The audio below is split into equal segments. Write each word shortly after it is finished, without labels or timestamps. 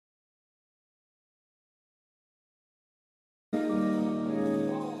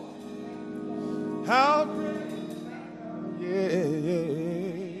How great, yeah.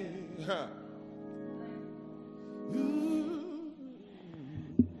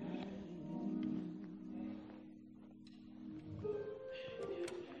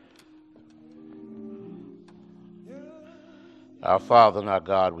 Our Father and our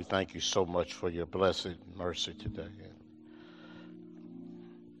God, we thank you so much for your blessed mercy today.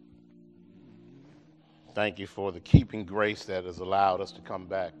 Thank you for the keeping grace that has allowed us to come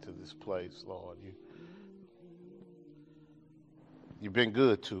back to this place, Lord. You've been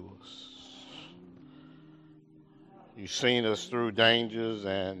good to us. You've seen us through dangers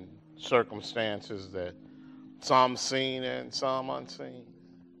and circumstances that some seen and some unseen.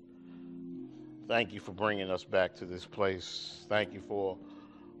 Thank you for bringing us back to this place. Thank you for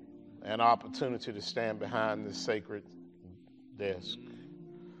an opportunity to stand behind this sacred desk.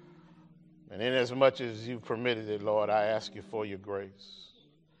 And inasmuch as you've permitted it, Lord, I ask you for your grace.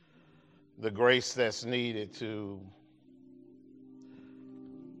 The grace that's needed to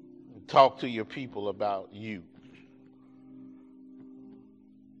talk to your people about you.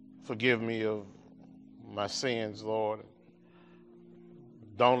 Forgive me of my sins, Lord.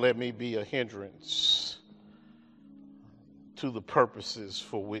 Don't let me be a hindrance to the purposes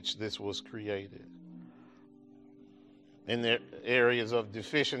for which this was created. In the areas of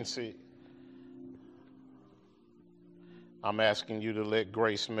deficiency, I'm asking you to let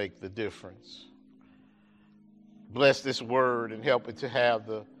grace make the difference. Bless this word and help it to have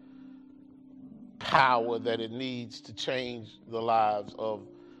the power that it needs to change the lives of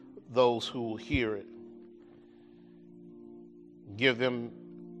those who will hear it. Give them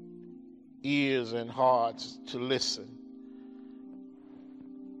ears and hearts to listen.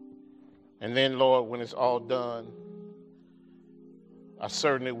 And then, Lord, when it's all done, I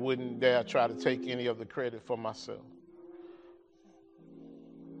certainly wouldn't dare try to take any of the credit for myself.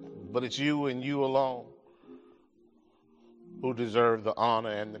 But it's you and you alone who deserve the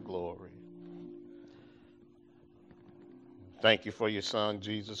honor and the glory. Thank you for your Son,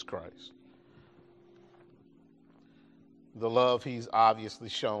 Jesus Christ. The love he's obviously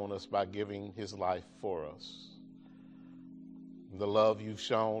shown us by giving his life for us. The love you've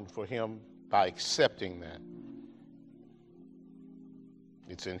shown for him by accepting that.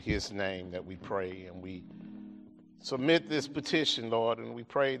 It's in his name that we pray and we submit this petition, Lord, and we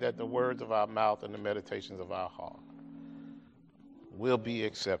pray that the words of our mouth and the meditations of our heart will be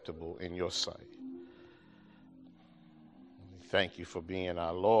acceptable in your sight. Thank you for being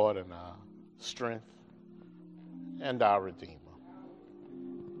our Lord and our strength and our Redeemer.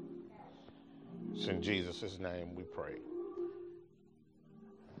 It's in Jesus' name we pray.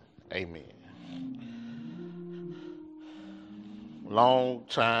 Amen. Long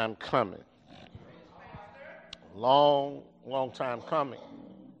time coming. Long time coming.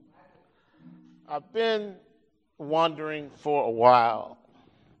 I've been wondering for a while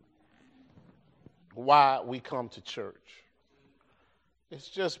why we come to church. It's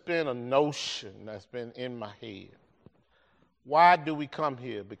just been a notion that's been in my head. Why do we come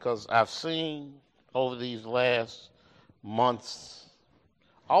here? Because I've seen over these last months,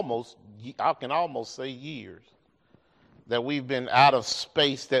 I can almost say years, that we've been out of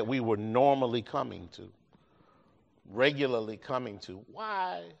space that we were normally coming to, regularly coming to.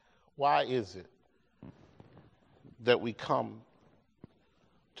 Why is it that we come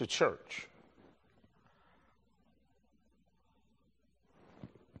to church?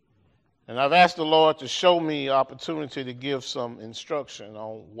 And I've asked the Lord to show me opportunity to give some instruction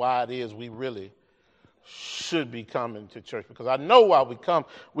on why it is we really should be coming to church. Because I know why we come.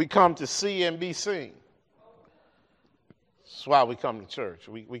 We come to see and be seen. That's why we come to church.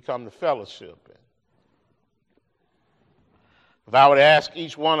 We come to fellowship. If I were to ask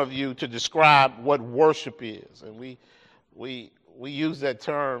each one of you to describe what worship is, and we use that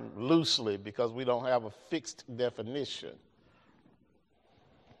term loosely because we don't have a fixed definition.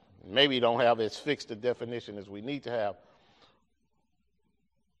 Maybe don't have as fixed a definition as we need to have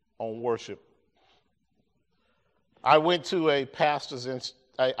on worship. I went to a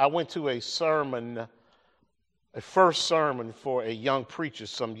sermon, a first sermon for a young preacher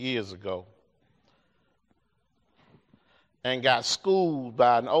some years ago, and got schooled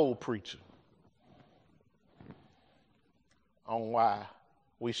by an old preacher on why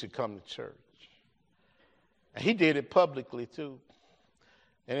we should come to church. And he did it publicly too.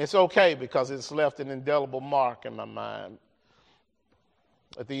 And it's okay because it's left an indelible mark in my mind.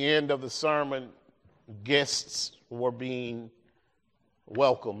 At the end of the sermon, guests were being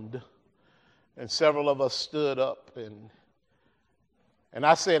welcomed, and several of us stood up, and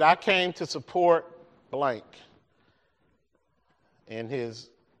I said, I came to support blank in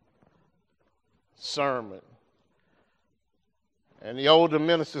his sermon. And the older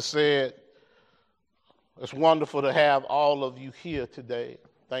minister said, it's wonderful to have all of you here today.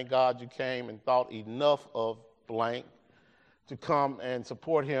 Thank God you came and thought enough of blank to come and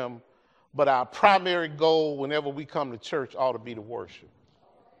support him. But our primary goal whenever we come to church ought to be to worship.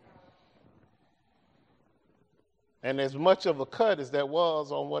 And as much of a cut as that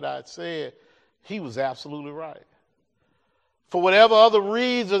was on what I said, he was absolutely right. For whatever other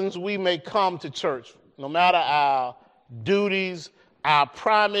reasons we may come to church, no matter our duties, our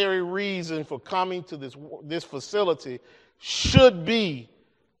primary reason for coming to this facility should be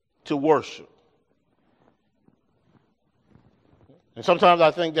to worship. And sometimes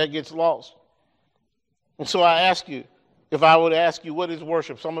I think that gets lost. And so I ask you, if I would ask you, what is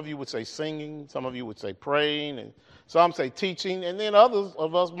worship? Some of you would say singing, some of you would say praying, and some say teaching, and then others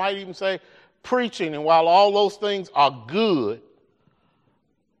of us might even say preaching. And while all those things are good,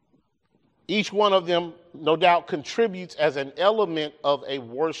 each one of them, no doubt, contributes as an element of a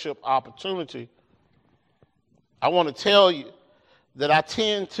worship opportunity. I want to tell you that I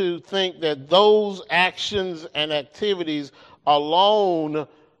tend to think that those actions and activities alone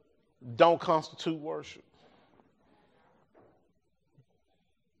don't constitute worship.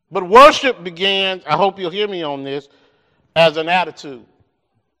 But worship began, I hope you'll hear me on this, as an attitude.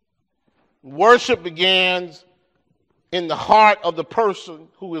 Worship begins in the heart of the person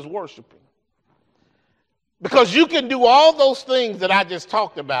who is worshiping. Because you can do all those things that I just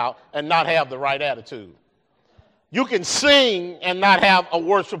talked about and not have the right attitude. You can sing and not have a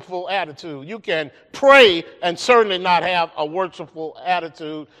worshipful attitude. You can pray and certainly not have a worshipful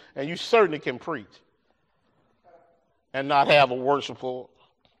attitude. And you certainly can preach and not have a worshipful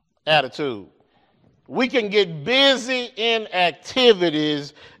attitude. We can get busy in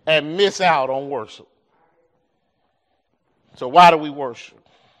activities and miss out on worship. So why do we worship?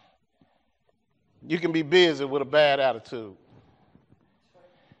 You can be busy with a bad attitude.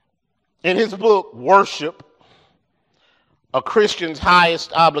 In his book, Worship, A Christian's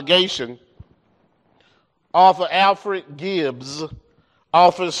Highest Obligation, author Alfred Gibbs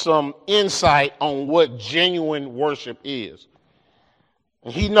offers some insight on what genuine worship is.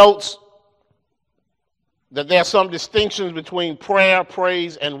 He notes that there are some distinctions between prayer,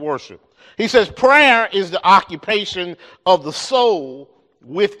 praise, and worship. He says prayer is the occupation of the soul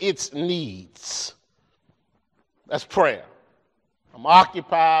with its needs. That's prayer. I'm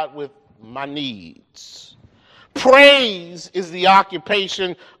occupied with my needs. Praise is the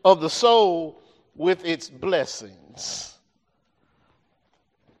occupation of the soul with its blessings.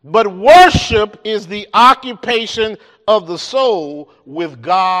 But worship is the occupation of the soul with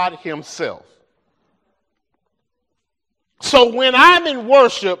God himself. So when I'm in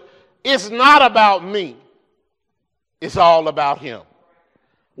worship, it's not about me. It's all about him.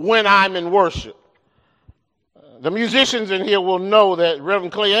 When I'm in worship. The musicians in here will know that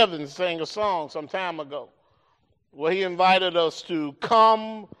Reverend Clay Evans sang a song some time ago where he invited us to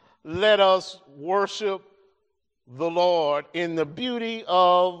come, let us worship the Lord in the beauty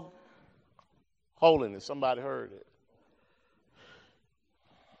of holiness. Somebody heard it.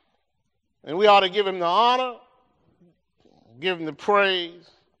 And we ought to give him the honor, give him the praise.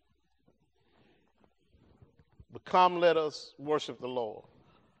 But come, let us worship the Lord.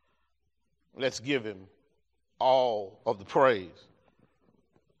 Let's give him all of the praise.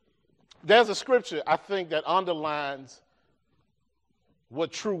 There's a scripture, I think, that underlines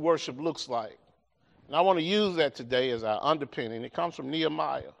what true worship looks like. And I want to use that today as our underpinning. It comes from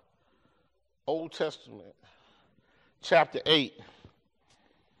Nehemiah, Old Testament, chapter 8,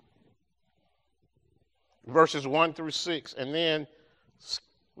 verses 1 through 6. And then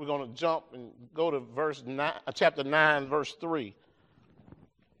we're going to jump and go to chapter 9, verse 3.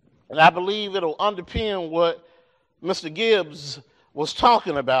 And I believe it'll underpin what Mr. Gibbs was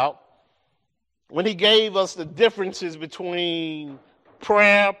talking about when he gave us the differences between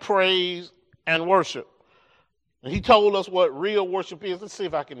prayer, praise, and worship. And he told us what real worship is. Let's see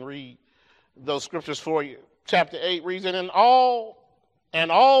if I can read those scriptures for you. Chapter 8 reads, and all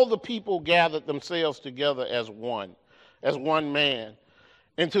the people gathered themselves together as one man,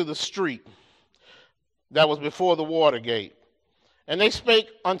 into the street that was before the water gate. And they spake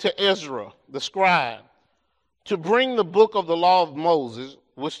unto Ezra, the scribe, to bring the book of the law of Moses,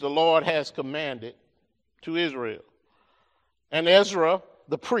 which the Lord has commanded to Israel. And Ezra,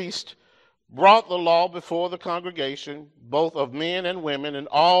 the priest, brought the law before the congregation, both of men and women, and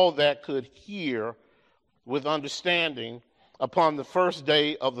all that could hear with understanding, upon the first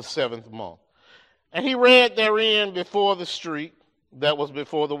day of the 7th month. And he read therein before the street that was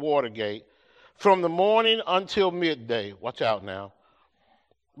before the water gate, from the morning until midday. Watch out now.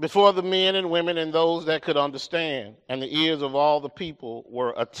 before the men and women and those that could understand, and the ears of all the people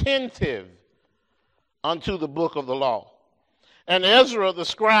were attentive unto the book of the law. And Ezra the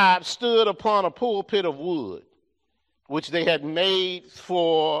scribe stood upon a pulpit of wood, which they had made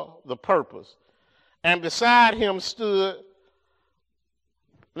for the purpose. And beside him stood,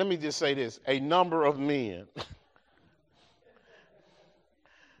 let me just say this, a number of men.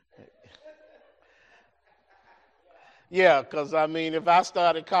 Yeah, because, I mean, if I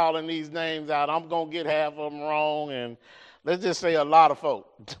started calling these names out, I'm going to get half of them wrong, and let's just say a lot of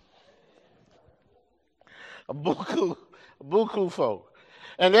folk. a buku folk.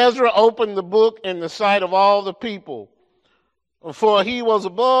 And Ezra opened the book in the sight of all the people, for he was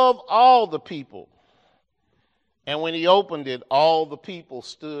above all the people. And when he opened it, all the people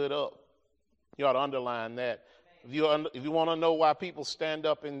stood up. You ought to underline that. If you want to know why people stand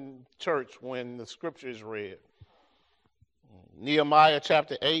up in church when the scripture is read, Nehemiah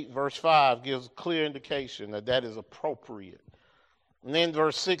chapter 8, verse 5 gives clear indication that that is appropriate. And then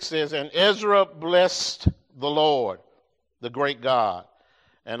verse 6 says, and Ezra blessed the Lord, the great God.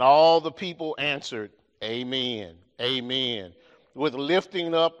 And all the people answered, Amen, Amen, with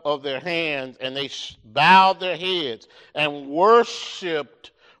lifting up of their hands, and they bowed their heads and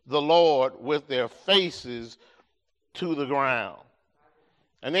worshiped the Lord with their faces to the ground.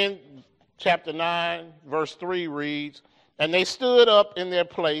 And then chapter 9, verse 3 reads, and they stood up in their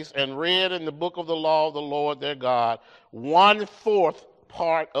place and read in the book of the law of the Lord their God 1/4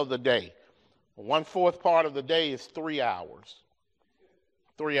 part of the day. 1/4 part of the day is 3 hours.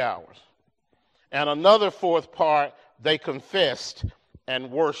 3 hours. And another 4th part, they confessed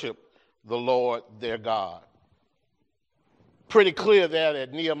and worshiped the Lord their God. Pretty clear there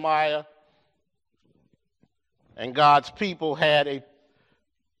that Nehemiah and God's people had a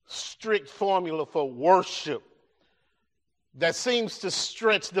strict formula for worship that seems to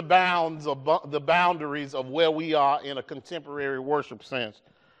stretch the boundaries of where we are in a contemporary worship sense.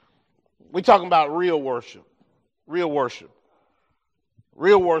 We're talking about real worship. Real worship.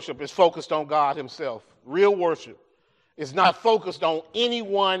 Real worship is focused on God himself. Real worship is not focused on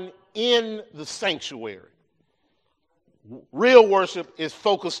anyone in the sanctuary. Real worship is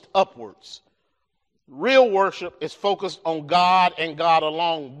focused upwards. Real worship is focused on God and God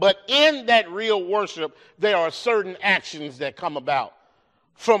alone. But in that real worship, there are certain actions that come about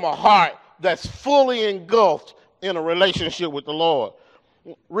from a heart that's fully engulfed in a relationship with the Lord.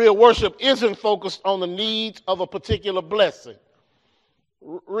 Real worship isn't focused on the needs of a particular blessing.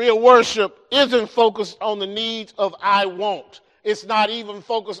 Real worship isn't focused on the needs of I want. It's not even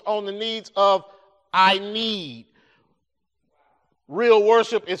focused on the needs of I need. Real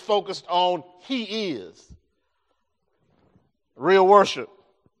worship is focused on He is. Real worship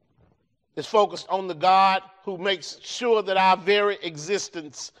is focused on the God who makes sure that our very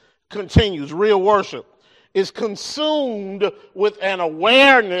existence continues. Real worship is consumed with an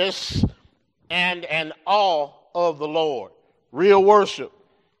awareness and an awe of the Lord. Real worship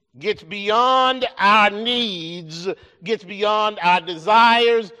gets beyond our needs, gets beyond our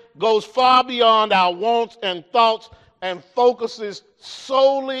desires, goes far beyond our wants and thoughts, and focuses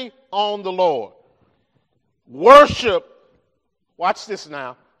solely on the Lord. Worship, watch this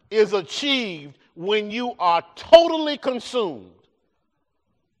now, is achieved when you are totally consumed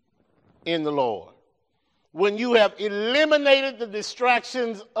in the Lord. When you have eliminated the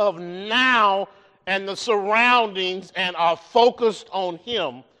distractions of now and the surroundings and are focused on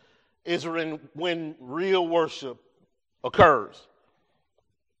Him is when real worship occurs.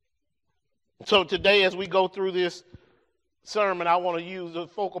 So today, as we go through this sermon, I want to use the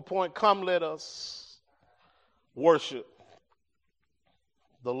focal point, come let us worship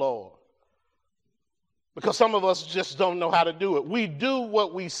the Lord. Because some of us just don't know how to do it. We do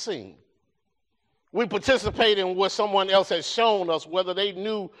what we sing. We participate in what someone else has shown us, whether they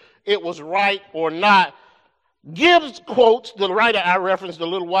knew it was right or not. Gibbs quotes the writer I referenced a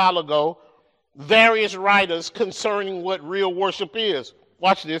little while ago, various writers concerning what real worship is.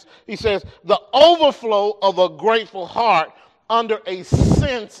 Watch this. He says, the overflow of a grateful heart under a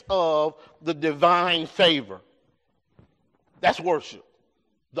sense of the divine favor. That's worship.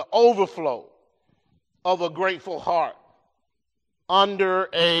 The overflow of a grateful heart under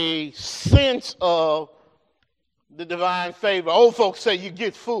a sense of the divine favor. Old folks say you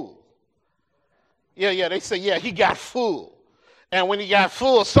get full. Yeah, they say, yeah, he got full. And when he got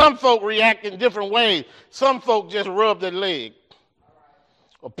full, some folk react in different ways. Some folk just rub their leg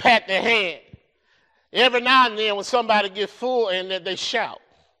or pat their hand. Every now and then when somebody gets full and they shout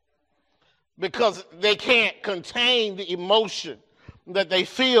because they can't contain the emotion that they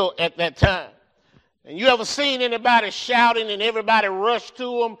feel at that time. And you ever seen anybody shouting and everybody rush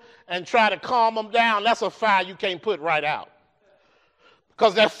to them and try to calm them down? That's a fire you can't put right out.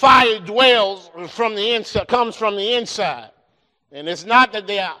 Because that fire dwells from the inside, comes from the inside. And it's not that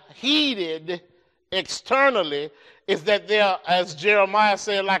they are heated externally, it's that they're, as Jeremiah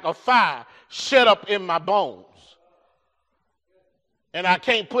said, like a fire shut up in my bones. And I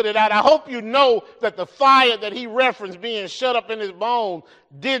can't put it out. I hope you know that the fire that he referenced being shut up in his bones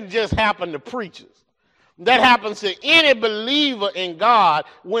didn't just happen to preachers. That happens to any believer in God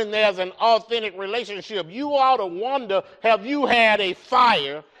when there's an authentic relationship. You ought to wonder, have you had a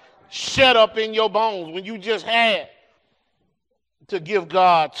fire shut up in your bones when you just had to give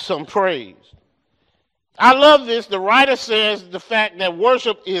God some praise? I love this. The writer says the fact that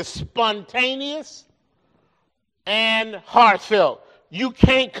worship is spontaneous and heartfelt. You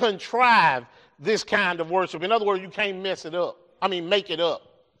can't contrive this kind of worship. In other words, you can't mess it up. Make it up.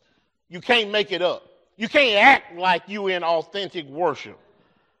 You can't make it up. You can't act like you in authentic worship.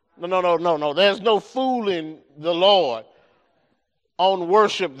 No. There's no fooling the Lord on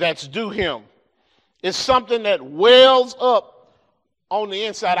worship that's due him. It's something that wells up on the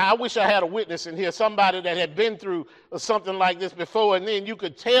inside. I wish I had a witness in here, somebody that had been through something like this before, and then you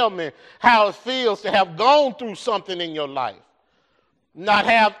could tell me how it feels to have gone through something in your life, not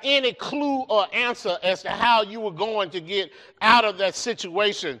have any clue or answer as to how you were going to get out of that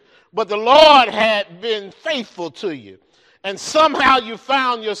situation. But the Lord had been faithful to you. And somehow you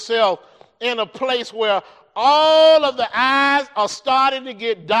found yourself in a place where all of the I's are starting to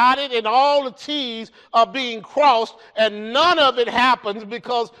get dotted and all the T's are being crossed, and none of it happens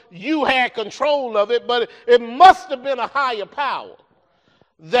because you had control of it, but it must have been a higher power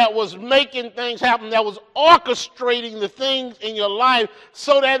that was making things happen, that was orchestrating the things in your life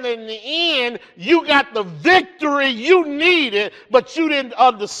so that in the end you got the victory you needed, but you didn't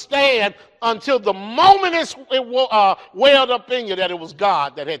understand until the moment it welled up in you that it was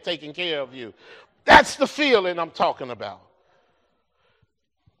God that had taken care of you. That's the feeling I'm talking about.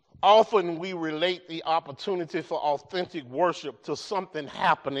 Often we relate the opportunity for authentic worship to something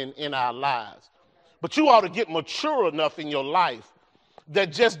happening in our lives. But you ought to get mature enough in your life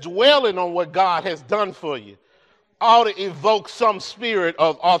that just dwelling on what God has done for you ought to evoke some spirit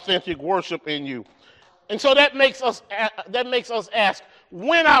of authentic worship in you. And so that makes us ask,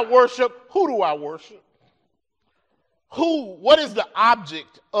 when I worship, who do I worship? What is the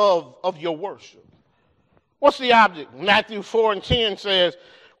object of your worship? What's the object? Matthew 4:10 says,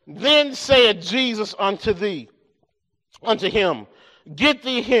 "Then said Jesus unto him, Get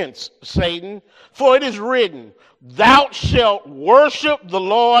thee hence, Satan, for it is written, Thou shalt worship the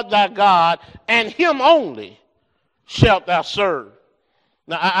Lord thy God, and him only shalt thou serve."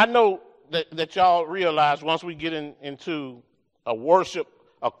 Now, I know that y'all realize once we get into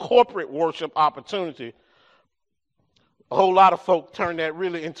a corporate worship opportunity, a whole lot of folk turn that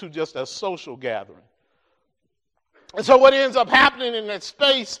really into just a social gathering. And so what ends up happening in that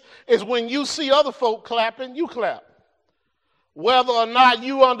space is when you see other folk clapping, you clap. Whether or not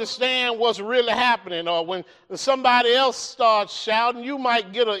you understand what's really happening, or when somebody else starts shouting, you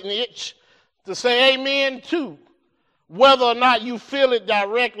might get an itch to say amen too. Whether or not you feel it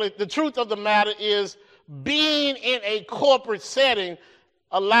directly, the truth of the matter is being in a corporate setting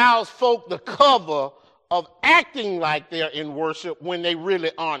allows folk the cover of acting like they're in worship when they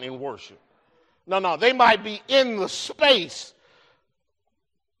really aren't in worship. No, they might be in the space,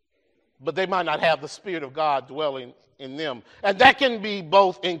 but they might not have the Spirit of God dwelling in them. And that can be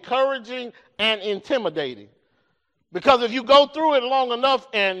both encouraging and intimidating. Because if you go through it long enough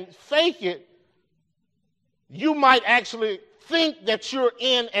and fake it, you might actually think that you're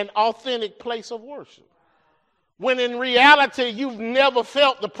in an authentic place of worship, when in reality you've never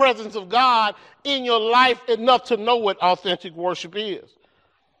felt the presence of God in your life enough to know what authentic worship is.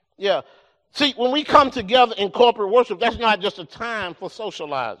 Yeah. See, when we come together in corporate worship, that's not just a time for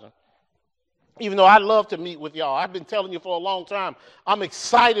socializing. Even though I love to meet with y'all, I've been telling you for a long time, I'm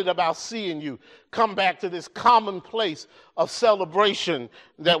excited about seeing you come back to this common place of celebration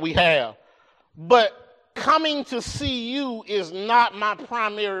that we have. But coming to see you is not my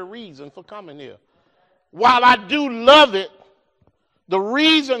primary reason for coming here. While I do love it, the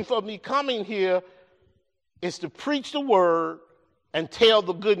reason for me coming here is to preach the word and tell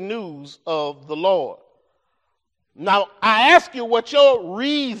the good news of the Lord. Now, I ask you what your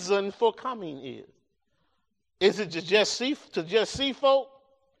reason for coming is. Is it to just see folk?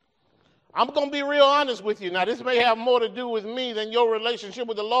 I'm going to be real honest with you. Now, this may have more to do with me than your relationship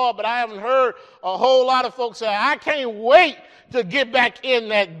with the Lord, but I haven't heard a whole lot of folks say, I can't wait to get back in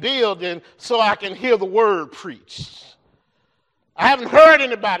that building so I can hear the word preached. I haven't heard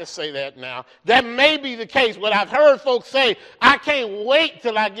anybody say that now. That may be the case, but I've heard folks say, I can't wait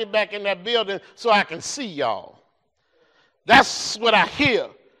till I get back in that building so I can see y'all. That's what I hear.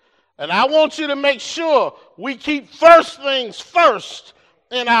 And I want you to make sure we keep first things first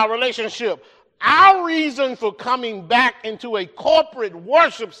in our relationship. Our reason for coming back into a corporate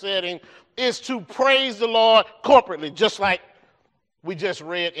worship setting is to praise the Lord corporately, just like we just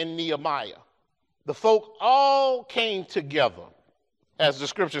read in Nehemiah. The folk all came together, as the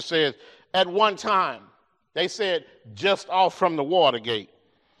scripture says, at one time. They said, just off from the water gate.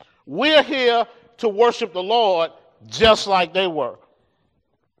 We're here to worship the Lord just like they were.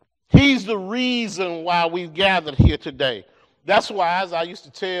 He's the reason why we've gathered here today. That's why, as I used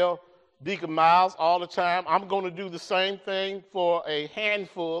to tell Deacon Miles all the time, I'm going to do the same thing for a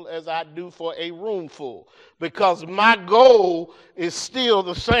handful as I do for a roomful, because my goal is still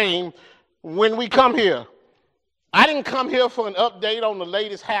the same when we come here. I didn't come here for an update on the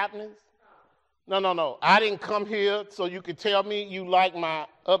latest happenings. No. I didn't come here so you could tell me you like my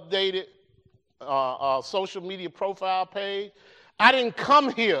updated social media profile page. I didn't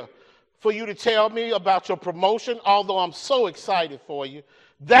come here for you to tell me about your promotion, although I'm so excited for you.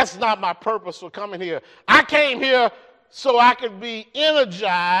 That's not my purpose for coming here. I came here so I could be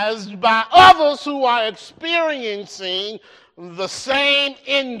energized by others who are experiencing the same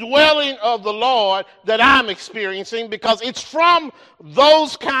indwelling of the Lord that I'm experiencing, because it's from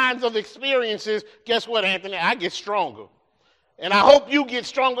those kinds of experiences, guess what, Anthony? I get stronger. And I hope you get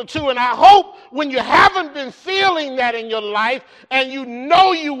stronger too. And I hope when you haven't been feeling that in your life and you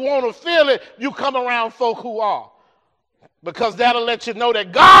know you want to feel it, you come around folk who are. Because that'll let you know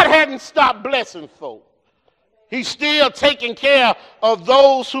that God hadn't stopped blessing folk. He's still taking care of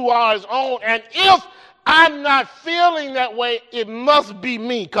those who are his own. And if I'm not feeling that way, it must be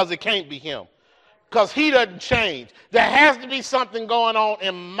me, because it can't be him. Because he doesn't change. There has to be something going on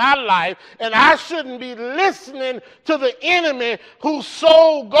in my life, and I shouldn't be listening to the enemy whose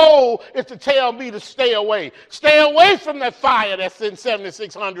sole goal is to tell me to stay away. Stay away from that fire that's in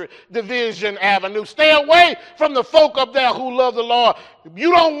 7600 Division Avenue. Stay away from the folk up there who love the Lord.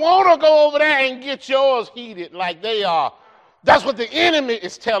 You don't want to go over there and get yours heated like they are. That's what the enemy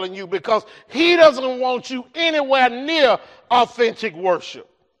is telling you, because he doesn't want you anywhere near authentic worship.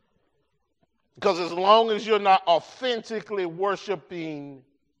 Because as long as you're not authentically worshiping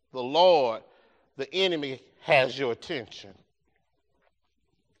the Lord, the enemy has your attention.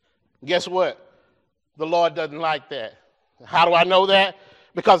 Guess what? The Lord doesn't like that. How do I know that?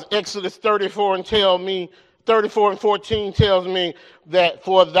 Because Exodus 34 and 14 tells me that,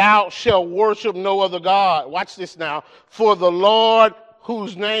 for thou shalt worship no other God. Watch this now. For the Lord,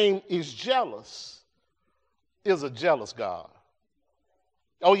 whose name is jealous, is a jealous God.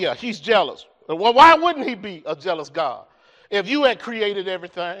 Oh yeah, he's jealous. Well, why wouldn't he be a jealous God? If you had created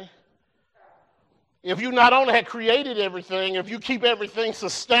everything, if you not only had created everything, if you keep everything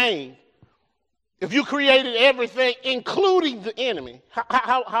sustained, if you created everything, including the enemy,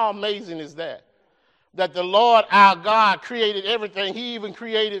 how amazing is that? That the Lord, our God, created everything. He even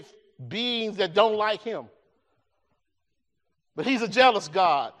created beings that don't like him. But he's a jealous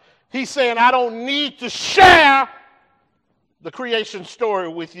God. He's saying, I don't need to share the creation story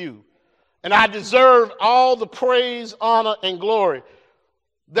with you. And I deserve all the praise, honor, and glory.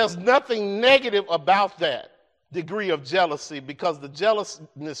 There's nothing negative about that degree of jealousy, because the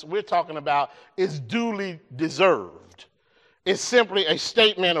jealousness we're talking about is duly deserved. It's simply a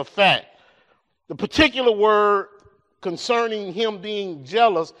statement of fact. The particular word concerning him being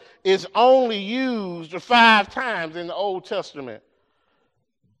jealous is only used 5 times in the Old Testament.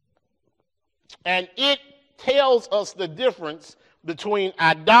 And it tells us the difference between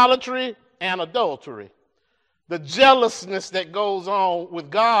idolatry and adultery. The jealousness that goes on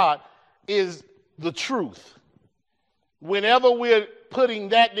with God is the truth. Whenever we're putting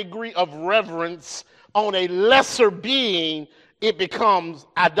that degree of reverence on a lesser being, it becomes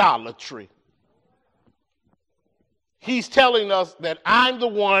idolatry. He's telling us that I'm the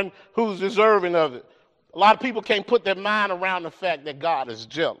one who's deserving of it. A lot of people can't put their mind around the fact that God is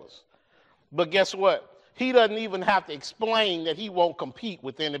jealous. But guess what? He doesn't even have to explain that he won't compete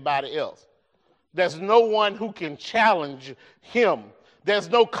with anybody else. There's no one who can challenge him. There's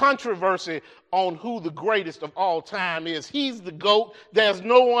no controversy on who the greatest of all time is. He's the GOAT. There's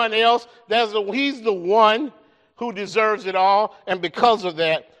no one else. He's the one who deserves it all. And because of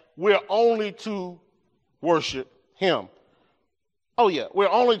that, we're only to worship him. Oh yeah, we're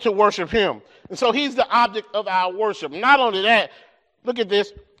only to worship him. And so he's the object of our worship. Not only that, look at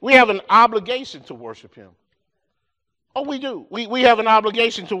this. We have an obligation to worship him. Oh, we do. We have an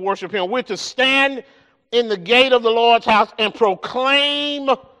obligation to worship him. We're to stand in the gate of the Lord's house and proclaim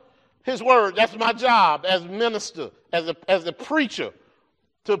his word. That's my job as minister, as a preacher,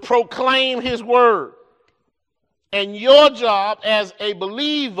 to proclaim his word. And your job as a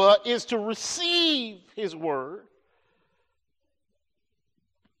believer is to receive his word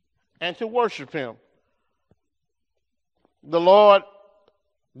and to worship him. The Lord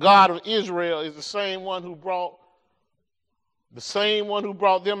God of Israel is the same one who brought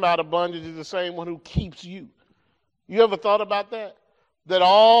them out of bondage, is the same one who keeps you. You ever thought about that? That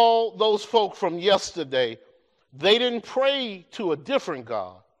all those folk from yesterday, they didn't pray to a different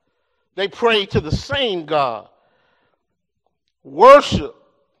God. They prayed to the same God. Worship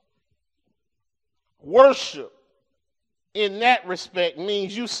in that respect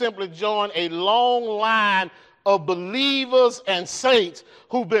means you simply join a long line of believers and saints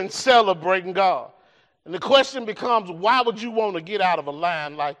who've been celebrating God. And the question becomes, why would you want to get out of a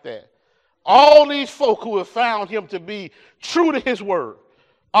line like that? All these folk who have found him to be true to his word,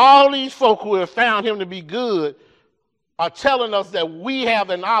 all these folk who have found him to be good, are telling us that we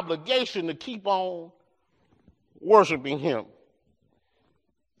have an obligation to keep on worshiping him.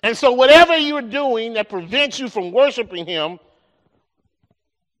 And so whatever you're doing that prevents you from worshiping him,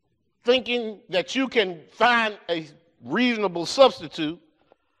 thinking that you can find a reasonable substitute,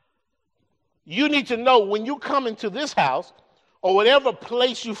 you need to know when you come into this house or whatever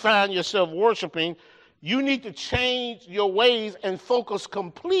place you find yourself worshiping, you need to change your ways and focus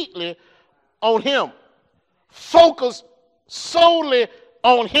completely on him. Focus solely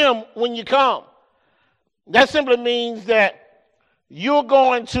on him when you come. That simply means that you're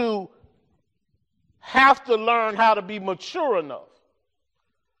going to have to learn how to be mature enough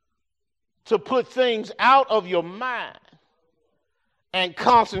to put things out of your mind and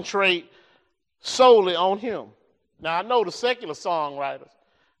concentrate solely on him. Now, I know the secular songwriters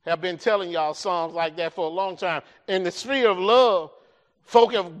have been telling y'all songs like that for a long time. In the sphere of love,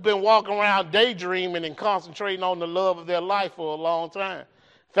 folk have been walking around daydreaming and concentrating on the love of their life for a long time.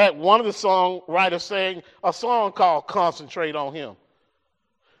 In fact, one of the songwriters sang a song called Concentrate on Him.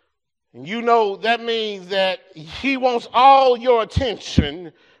 And you know that means that he wants all your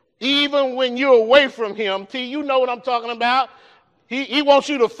attention, even when you're away from him. T, you know what I'm talking about. He wants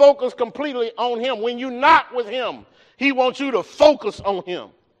you to focus completely on him. When you're not with him, he wants you to focus on him.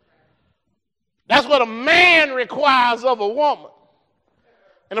 That's what a man requires of a woman.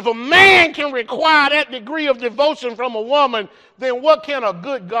 And if a man can require that degree of devotion from a woman, then what can a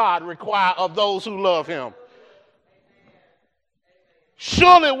good God require of those who love him?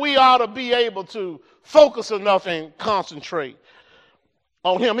 Surely we ought to be able to focus enough and concentrate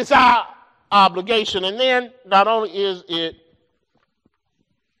on him. It's our obligation. And then not only is it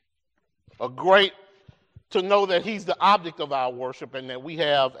a great to know that he's the object of our worship and that we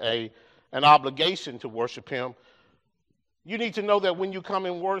have an obligation to worship him, you need to know that when you come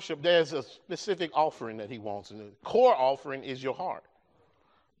in worship, there's a specific offering that he wants. And the core offering is your heart.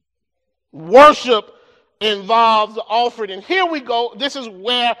 Worship involves the offering. And here we go. This is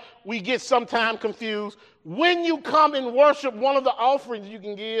where we get sometimes confused. When you come in worship, one of the offerings you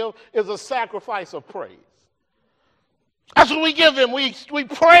can give is a sacrifice of praise. That's what we give him. We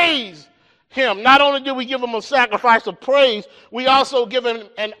praise him. Not only do we give him a sacrifice of praise, we also give him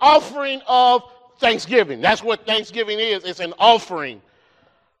an offering of thanksgiving. That's what thanksgiving is. It's an offering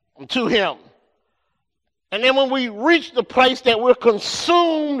to him. And then when we reach the place that we're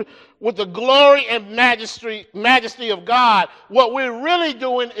consumed with the glory and majesty of God, what we're really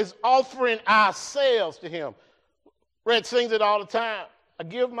doing is offering ourselves to him. Red sings it all the time. I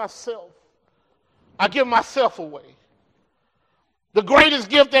give myself away. The greatest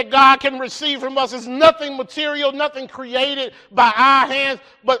gift that God can receive from us is nothing material, nothing created by our hands,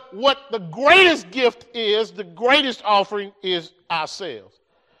 but what the greatest gift is, the greatest offering is ourselves.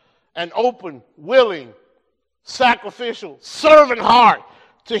 An open, willing, sacrificial, servant heart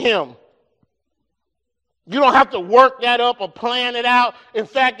to him. You don't have to work that up or plan it out. In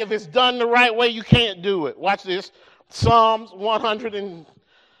fact, if it's done the right way, you can't do it. Watch this. Psalms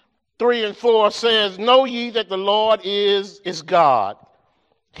 103 and 4 says, "Know ye that the Lord is God.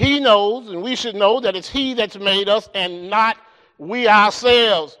 He knows, and we should know, that it's he that's made us and not we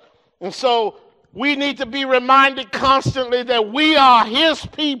ourselves." And so we need to be reminded constantly that we are his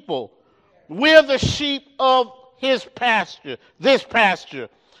people. We're the sheep of his pasture, this pasture.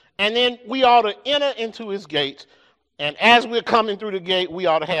 And then we ought to enter into his gates. And as we're coming through the gate, we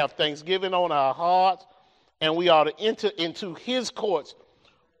ought to have thanksgiving on our hearts. And we ought to enter into his courts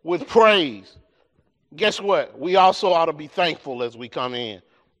with praise. Guess what? We also ought to be thankful as we come in.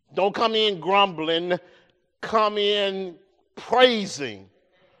 Don't come in grumbling. Come in praising.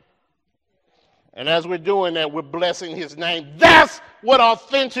 And as we're doing that, we're blessing his name. That's what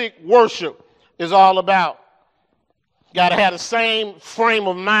authentic worship is all about. Got to have the same frame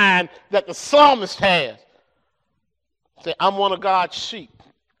of mind that the psalmist has. Say, I'm one of God's sheep.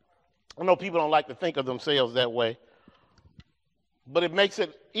 I know people don't like to think of themselves that way. But it makes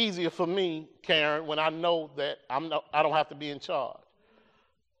it easier for me, Karen, when I know that I don't have to be in charge.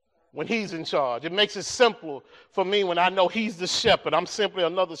 When he's in charge. It makes it simpler for me when I know he's the shepherd. I'm simply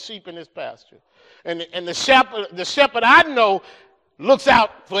another sheep in his pasture. And the shepherd I know looks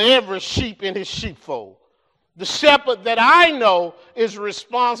out for every sheep in his sheepfold. The shepherd that I know is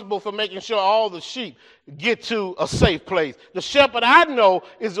responsible for making sure all the sheep get to a safe place. The shepherd I know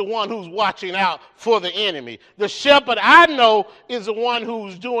is the one who's watching out for the enemy. The shepherd I know is the one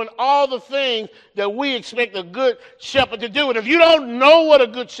who's doing all the things that we expect a good shepherd to do. And if you don't know what a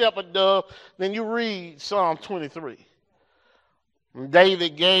good shepherd does, then you read Psalm 23.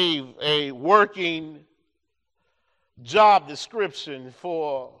 David gave a working job description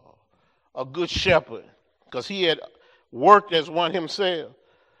for a good shepherd, because he had worked as one himself.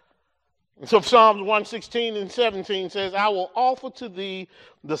 And so Psalms 116 and 17 says, I will offer to thee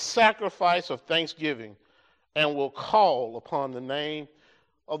the sacrifice of thanksgiving and will call upon the name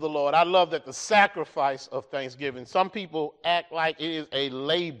of the Lord. I love that, the sacrifice of thanksgiving. Some people act like it is a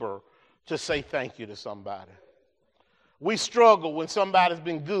labor to say thank you to somebody. We struggle when somebody's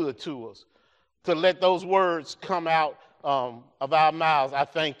been good to us to let those words come out of our mouths. I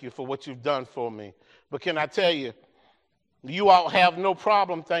thank you for what you've done for me. But can I tell you, you all have no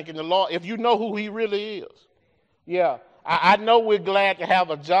problem thanking the Lord if you know who he really is. Yeah, I know we're glad to have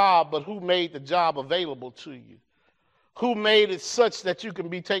a job, but who made the job available to you? Who made it such that you can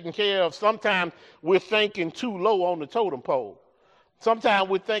be taken care of? Sometimes we're thinking too low on the totem pole. Sometimes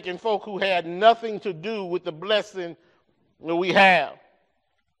we're thinking folk who had nothing to do with the blessing that we have.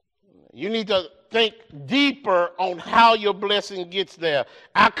 You need to think deeper on how your blessing gets there.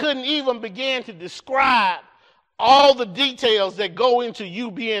 I couldn't even begin to describe all the details that go into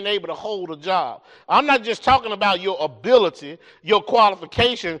you being able to hold a job. I'm not just talking about your ability, your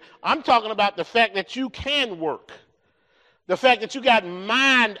qualification. I'm talking about the fact that you can work. The fact that you got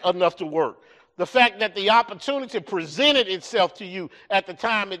mind enough to work. The fact that the opportunity presented itself to you at the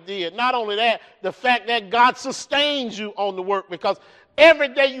time it did. Not only that, the fact that God sustains you on the work, because every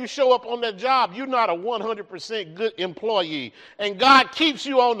day you show up on that job, you're not a 100% good employee. And God keeps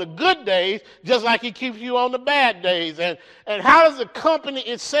you on the good days just like he keeps you on the bad days. And how does the company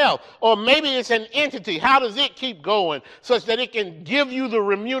itself, or maybe it's an entity, how does it keep going such that it can give you the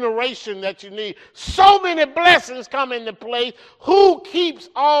remuneration that you need? So many blessings come into place. Who keeps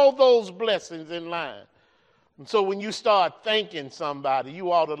all those blessings in line? And so when you start thanking somebody,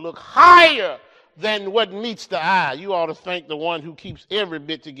 you ought to look higher than what meets the eye. You ought to thank the one who keeps every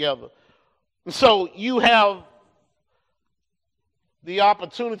bit together. So you have the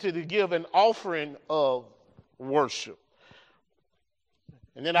opportunity to give an offering of worship.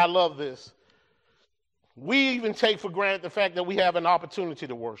 And then I love this. We even take for granted the fact that we have an opportunity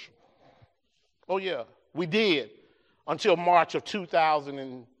to worship. Oh yeah, we did until March of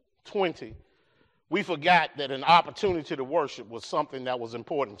 2020. We forgot that an opportunity to worship was something that was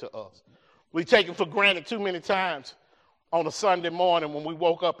important to us. We take it for granted too many times on a Sunday morning when we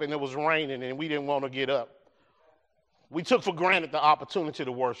woke up and it was raining and we didn't want to get up. We took for granted the opportunity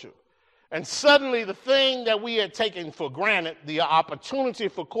to worship. And suddenly the thing that we had taken for granted, the opportunity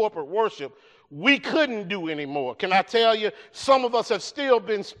for corporate worship, we couldn't do anymore. Can I tell you, some of us have still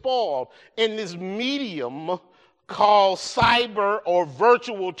been spoiled in this medium called cyber or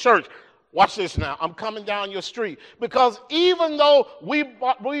virtual church. Watch this now. I'm coming down your street. Because even though we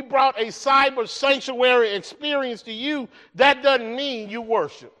brought a cyber sanctuary experience to you, that doesn't mean you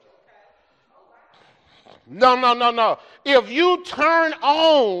worship. No. If you turn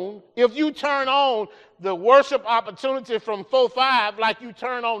on the worship opportunity from 4-5 like you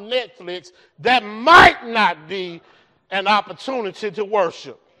turn on Netflix, that might not be an opportunity to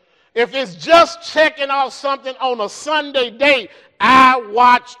worship. If it's just checking off something on a Sunday date, I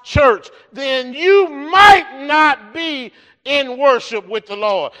watch church, then you might not be in worship with the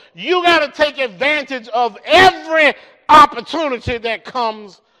Lord. You got to take advantage of every opportunity that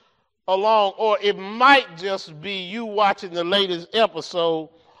comes along, or it might just be you watching the latest episode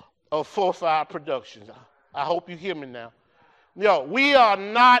of 4-5 Productions. I hope you hear me now. No, we are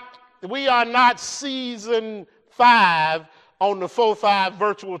not season 5 on the 4-5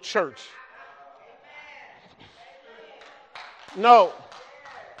 virtual church. No.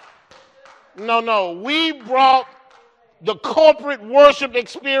 We brought the corporate worship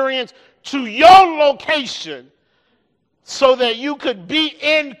experience to your location so that you could be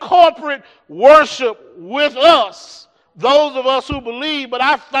in corporate worship with us, those of us who believe. But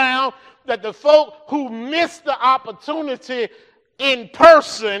I found that the folk who missed the opportunity in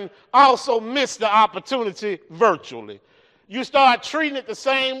person also missed the opportunity virtually. You start treating it the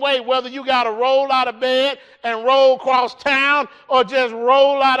same way, whether you got to roll out of bed and roll across town or just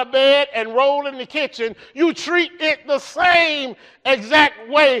roll out of bed and roll in the kitchen. You treat it the same exact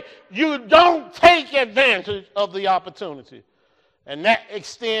way. You don't take advantage of the opportunity. And that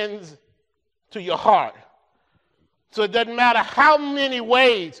extends to your heart. So it doesn't matter how many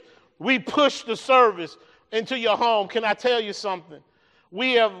ways we push the service into your home. Can I tell you something?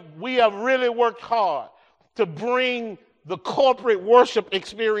 We have really worked hard to bring the corporate worship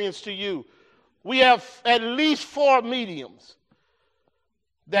experience to you. We have at least 4 mediums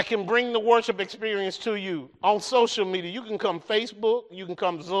that can bring the worship experience to you. On social media, you can come Facebook, you can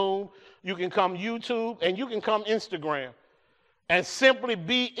come Zoom, you can come YouTube, and you can come Instagram and simply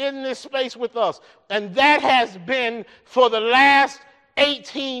be in this space with us. And that has been for the last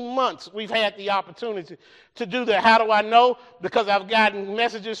 18 months we've had the opportunity to do that. How do I know? Because I've gotten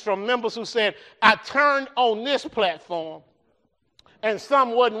messages from members who said, I turned on this platform and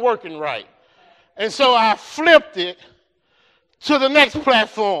something wasn't working right. And so I flipped it to the next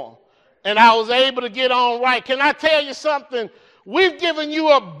platform and I was able to get on right. Can I tell you something? We've given you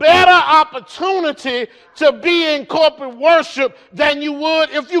a better opportunity to be in corporate worship than you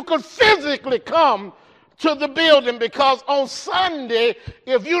would if you could physically come to the building, because on Sunday,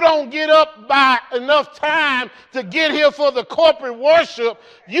 if you don't get up by enough time to get here for the corporate worship,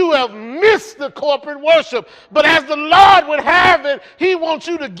 you have missed the corporate worship. But as the Lord would have it, he wants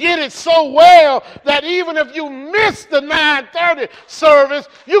you to get it so well that even if you miss the 9:30 service,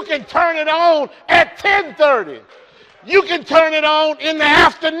 you can turn it on at 10:30. You can turn it on in the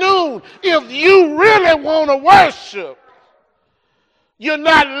afternoon if you really want to worship. You're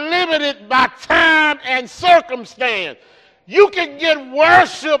not limited by time and circumstance. You can get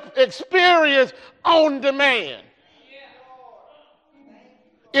worship experience on demand.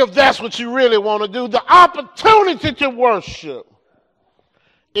 If that's what you really want to do. The opportunity to worship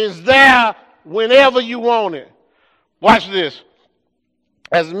is there whenever you want it. Watch this.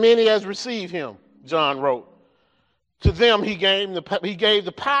 As many as receive him, John wrote, to them he gave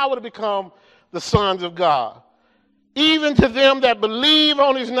the power to become the sons of God. Even to them that believe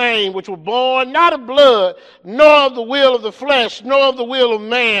on his name, which were born not of blood, nor of the will of the flesh, nor of the will of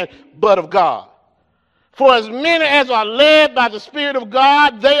man, but of God. For as many as are led by the Spirit of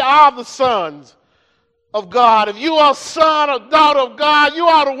God, they are the sons of God. If you are a son or daughter of God, you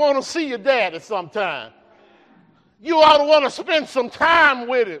ought to want to see your daddy sometime. You ought to want to spend some time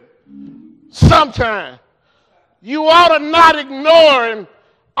with him sometime. You ought to not ignore him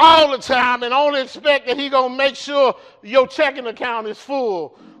all the time and only expect that he's going to make sure your checking account is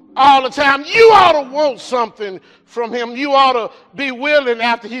full all the time. You ought to want something from him. You ought to be willing,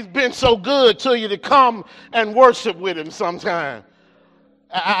 after he's been so good to you, to come and worship with him sometime.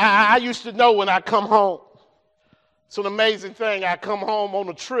 I used to know when I come home. It's an amazing thing. I come home on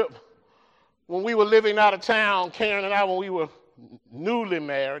a trip. When we were living out of town, Karen and I, when we were newly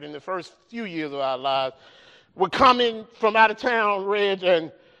married in the first few years of our lives, we're coming from out of town, Reg,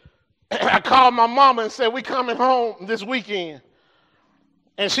 and I called my mama and said, we coming home this weekend.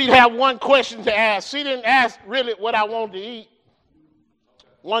 And she'd have one question to ask. She didn't ask really what I wanted to eat.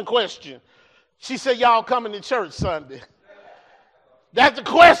 One question. She said, y'all coming to church Sunday? That's the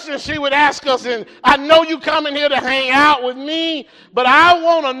question she would ask us. And I know you coming here to hang out with me, but I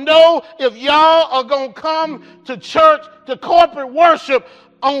want to know if y'all are going to come to church, to corporate worship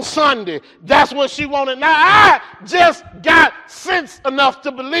on Sunday. That's what she wanted. Now, I just got sense enough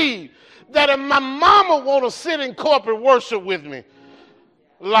to believe that if my mama want to sit in corporate worship with me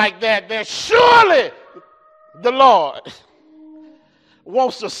like that, then surely the Lord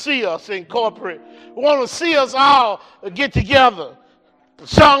wants to see us in corporate, wants to see us all get together. The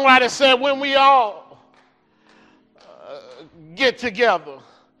songwriter said, when we all get together,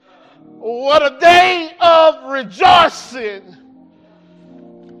 what a day of rejoicing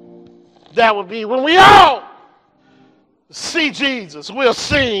that would be. When we all see Jesus, we'll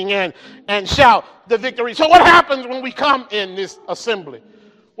sing and shout the victory. So what happens when we come in this assembly?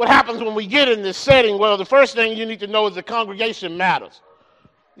 What happens when we get in this setting? Well, the first thing you need to know is the congregation matters.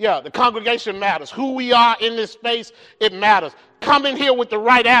 Yeah, the congregation matters. Who we are in this space, it matters. Come in here with the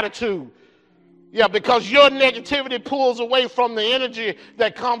right attitude. Yeah, because your negativity pulls away from the energy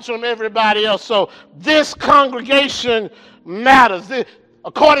that comes from everybody else. So this congregation matters.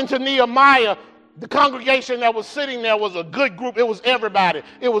 According to Nehemiah, The congregation that was sitting there was a good group. It was everybody.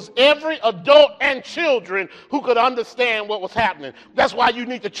 It was every adult and children who could understand what was happening. That's why you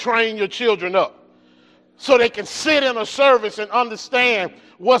need to train your children up so they can sit in a service and understand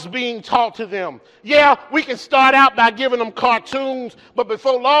what's being taught to them. Yeah, we can start out by giving them cartoons, but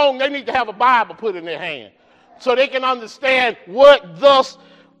before long, they need to have a Bible put in their hand so they can understand what thus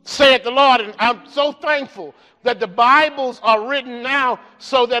said the Lord. And I'm so thankful that the Bibles are written now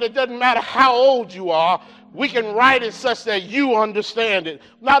so that it doesn't matter how old you are, we can write it such that you understand it.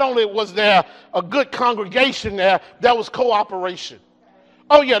 Not only was there a good congregation there was cooperation.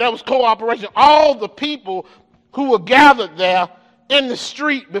 Oh yeah, that was cooperation. All the people who were gathered there in the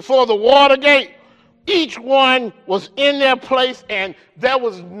street before the Watergate, each one was in their place and there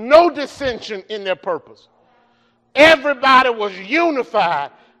was no dissension in their purpose. Everybody was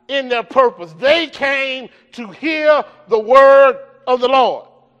unified in their purpose. They came to hear the word of the Lord.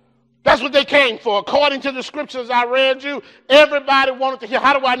 That's what they came for. According to the scriptures I read you, everybody wanted to hear.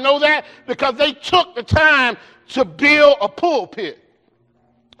 How do I know that? Because they took the time to build a pulpit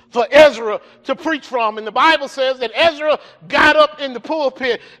for Ezra to preach from. And the Bible says that Ezra got up in the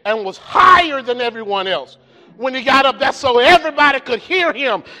pulpit and was higher than everyone else. When he got up, that's so everybody could hear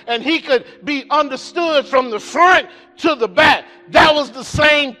him and he could be understood from the front to the back. That was the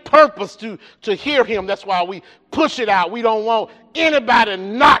same purpose, to hear him. That's why we push it out. We don't want anybody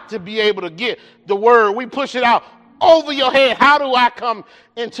not to be able to get the word. We push it out over your head. How do I come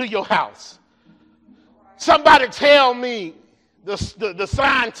into your house? Somebody tell me the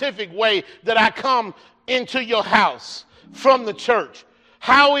scientific way that I come into your house from the church.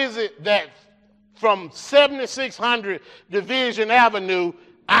 How is it that from 7600 Division Avenue,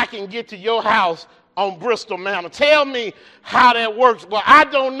 I can get to your house on Bristol Manor? Tell me how that works. Well, I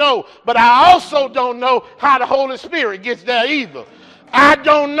don't know, but I also don't know how the Holy Spirit gets there either. I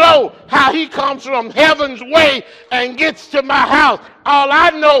don't know how he comes from heaven's way and gets to my house. All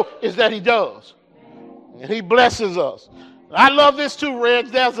I know is that he does. And he blesses us. I love this too, Reg.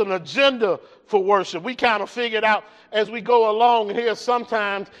 There's an agenda for worship. We kind of figured out as we go along here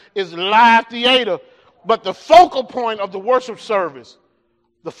sometimes is live theater. But the focal point of the worship service,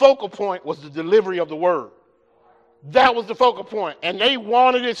 the focal point was the delivery of the word. That was the focal point. And they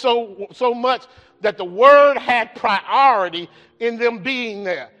wanted it so much that the word had priority in them being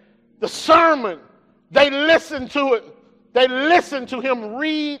there. The sermon, they listened to it. They listened to him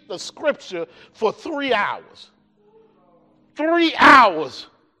read the scripture for 3 hours. 3 hours.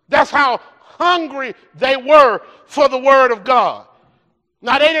 That's how hungry they were for the word of God.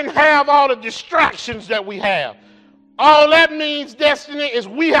 Now, they didn't have all the distractions that we have. All that means, Destiny, is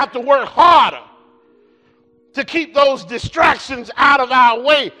we have to work harder to keep those distractions out of our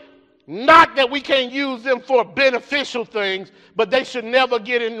way. Not that we can't use them for beneficial things, but they should never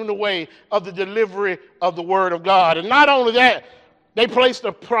get in the way of the delivery of the word of God. And not only that, they placed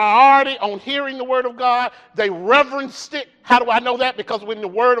a priority on hearing the word of God. They reverenced it. How do I know that? Because when the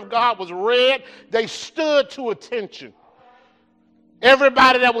word of God was read, they stood to attention.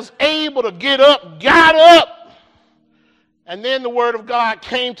 Everybody that was able to get up, got up. And then the word of God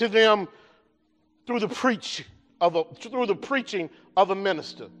came to them through the preaching of a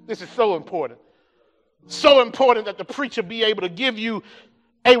minister. This is so important. So important that the preacher be able to give you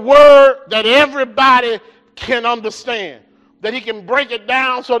a word that everybody can understand. That he can break it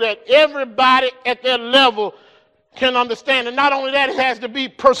down so that everybody at their level can understand. And not only that, it has to be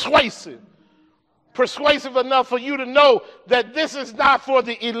persuasive. Persuasive enough for you to know that this is not for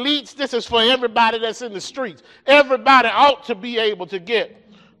the elites. This is for everybody that's in the streets. Everybody ought to be able to get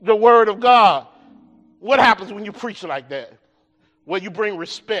the word of God. What happens when you preach like that? Well, you bring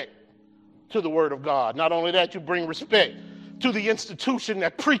respect to the word of God. Not only that, you bring respect to the institution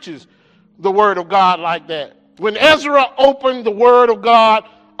that preaches the word of God like that. When Ezra opened the word of God,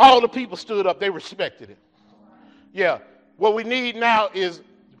 all the people stood up. They respected it. Yeah. What we need now is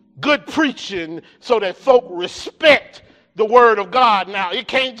good preaching so that folk respect the word of God. Now, it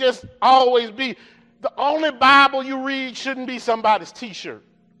can't just always be the only Bible you read shouldn't be somebody's T-shirt.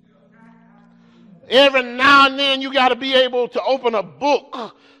 Every now and then you got to be able to open a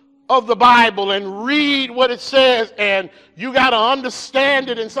book of the Bible and read what it says, and you got to understand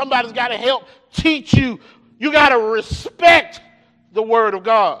it, and somebody's got to help teach you. You got to respect the word of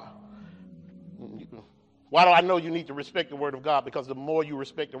God. Why do I know you need to respect the word of God? Because the more you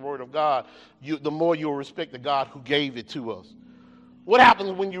respect the word of God, the more you'll respect the God who gave it to us. What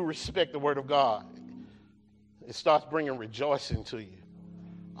happens when you respect the word of God? It starts bringing rejoicing to you.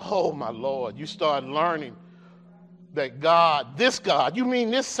 Oh, my Lord, you start learning that God, this God, you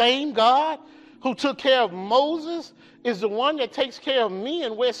mean this same God who took care of Moses is the one that takes care of me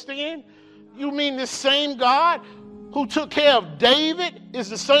in West End? You mean this same God who took care of David is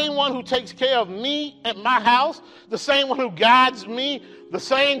the same one who takes care of me at my house, the same one who guides me, the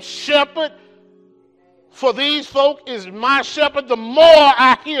same shepherd for these folk is my shepherd? The more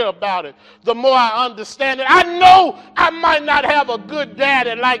I hear about it, the more I understand it. I know I might not have a good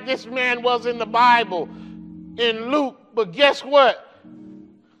daddy like this man was in the Bible in Luke, but guess what?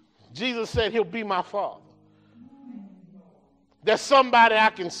 Jesus said he'll be my father. There's somebody I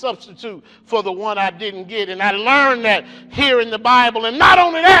can substitute for the one I didn't get. And I learned that here in the Bible. And not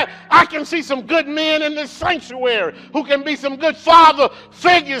only that, I can see some good men in this sanctuary who can be some good father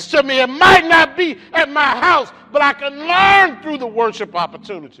figures to me. It might not be at my house, but I can learn through the worship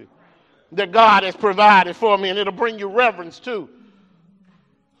opportunity that God has provided for me. And it'll bring you reverence too.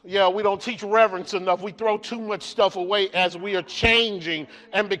 Yeah, we don't teach reverence enough. We throw too much stuff away as we are changing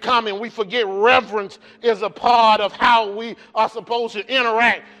and becoming. We forget reverence is a part of how we are supposed to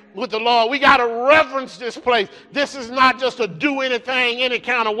interact with the Lord. We got to reverence this place. This is not just a do anything, any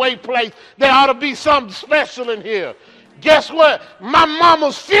kind of way place. There ought to be something special in here. Guess what? My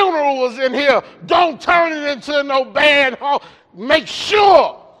mama's funeral was in here. Don't turn it into no band hall. Make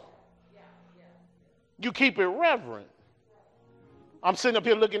sure you keep it reverent. I'm sitting up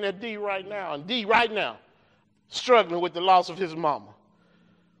here looking at D right now, and D right now struggling with the loss of his mama.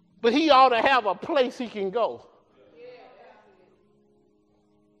 But he ought to have a place he can go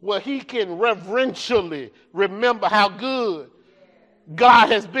where he can reverentially remember how good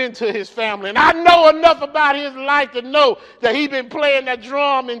God has been to his family. And I know enough about his life to know that he's been playing that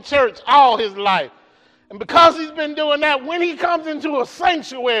drum in church all his life. And because he's been doing that, when he comes into a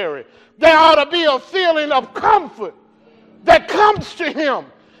sanctuary, there ought to be a feeling of comfort that comes to him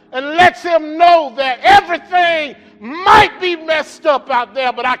and lets him know that everything might be messed up out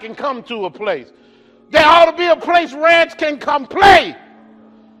there, but I can come to a place. There ought to be a place Reds can come play.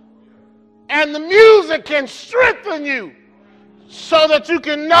 And the music can strengthen you so that you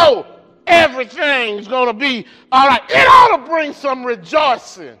can know everything's going to be all right. It ought to bring some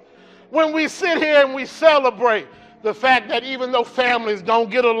rejoicing when we sit here and we celebrate the fact that even though families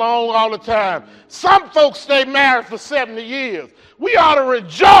don't get along all the time, some folks stay married for 70 years. We ought to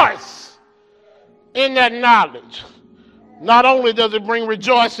rejoice in that knowledge. Not only does it bring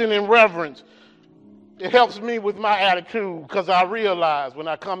rejoicing and reverence, it helps me with my attitude because I realize when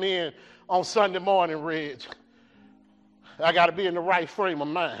I come in on Sunday morning, Reg, I got to be in the right frame of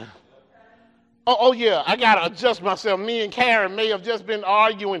mind. Oh yeah, I got to adjust myself. Me and Karen may have just been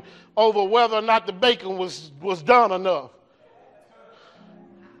arguing over whether or not the bacon was done enough.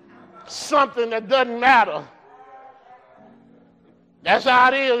 Something that doesn't matter. That's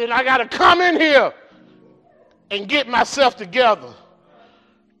how it is. And I got to come in here and get myself together.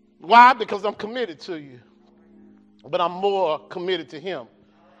 Why? Because I'm committed to you. But I'm more committed to him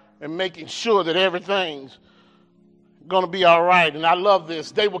and making sure that everything's going to be all right. And I love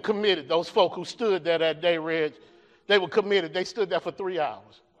this. They were committed. Those folk who stood there that day, Reg, they were committed. They stood there for 3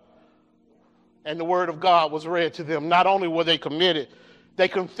 hours. And the word of God was read to them. Not only were they committed, they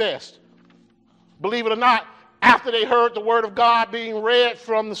confessed. Believe it or not, after they heard the word of God being read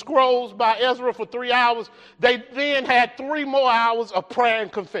from the scrolls by Ezra for 3 hours, they then had 3 more hours of prayer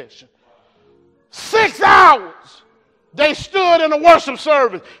and confession. 6 hours they stood in a worship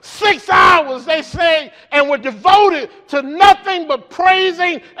service. 6 hours they sang and were devoted to nothing but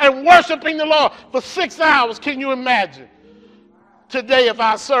praising and worshiping the Lord for 6 hours. Can you imagine? Today, if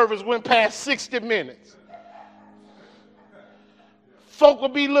our service went past 60 minutes, folk will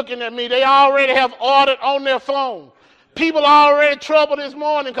be looking at me. They already have ordered on their phone. People are already troubled this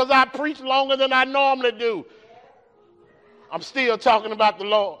morning because I preach longer than I normally do. I'm still talking about the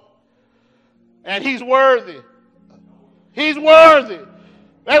Lord. And he's worthy. He's worthy.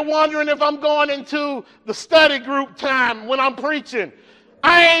 They're wondering if I'm going into the study group time when I'm preaching.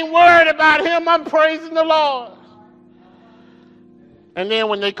 I ain't worried about him. I'm praising the Lord. And then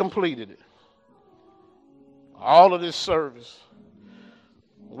when they completed it, all of this service,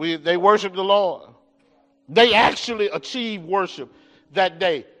 they worshiped the Lord. They actually achieved worship that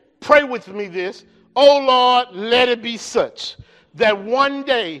day. Pray with me this. Oh Lord, let it be such that one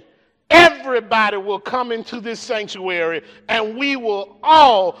day everybody will come into this sanctuary and we will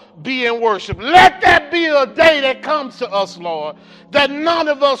all be in worship. Let that be a day that comes to us, Lord, that none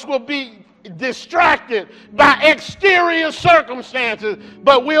of us will be distracted by exterior circumstances,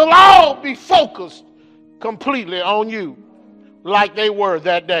 but we'll all be focused completely on you like they were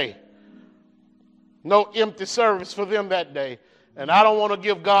that day. No empty service for them that day. And I don't want to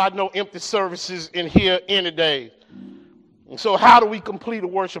give God no empty services in here any day. And so how do we complete a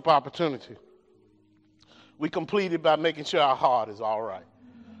worship opportunity? We complete it by making sure our heart is all right.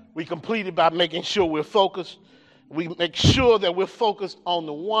 We complete it by making sure we're focused. We make sure that we're focused on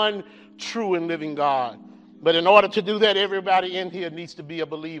the one true and living God. But in order to do that, everybody in here needs to be a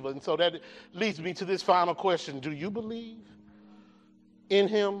believer. And so that leads me to this final question. Do you believe in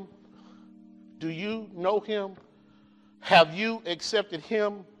him? Do you know him? Have you accepted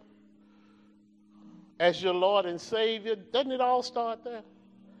him as your Lord and Savior? Doesn't it all start there?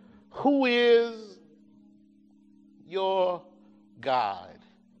 Who is your God?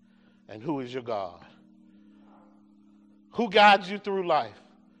 And who is your God? Who guides you through life?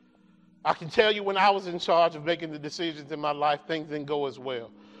 I can tell you when I was in charge of making the decisions in my life, things didn't go as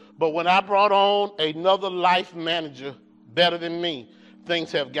well. But when I brought on another life manager better than me,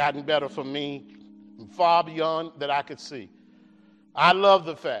 things have gotten better for me far beyond that I could see. I love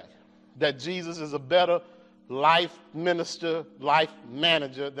the fact that Jesus is a better life minister, life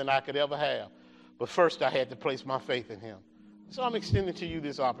manager than I could ever have. But first I had to place my faith in him. So I'm extending to you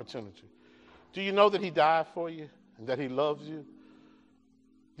this opportunity. Do you know that he died for you and that he loves you?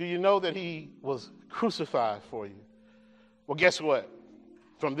 Do you know that he was crucified for you? Well, guess what?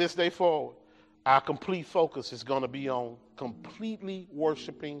 From this day forward, our complete focus is going to be on completely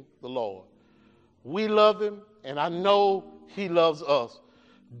worshiping the Lord. We love him, and I know he loves us.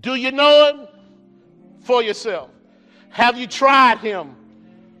 Do you know him? For yourself. Have you tried him?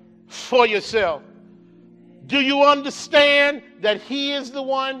 For yourself. Do you understand that he is the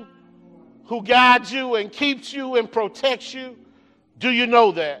one who guides you and keeps you and protects you? Do you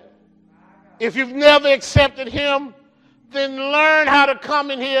know that? If you've never accepted him, then learn how to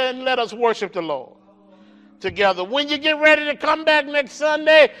come in here and let us worship the Lord together. When you get ready to come back next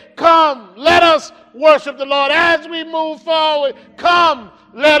Sunday, come, let us worship the Lord. As we move forward, come,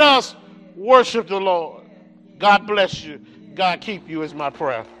 let us worship the Lord. God bless you. God keep you is my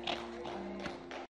prayer.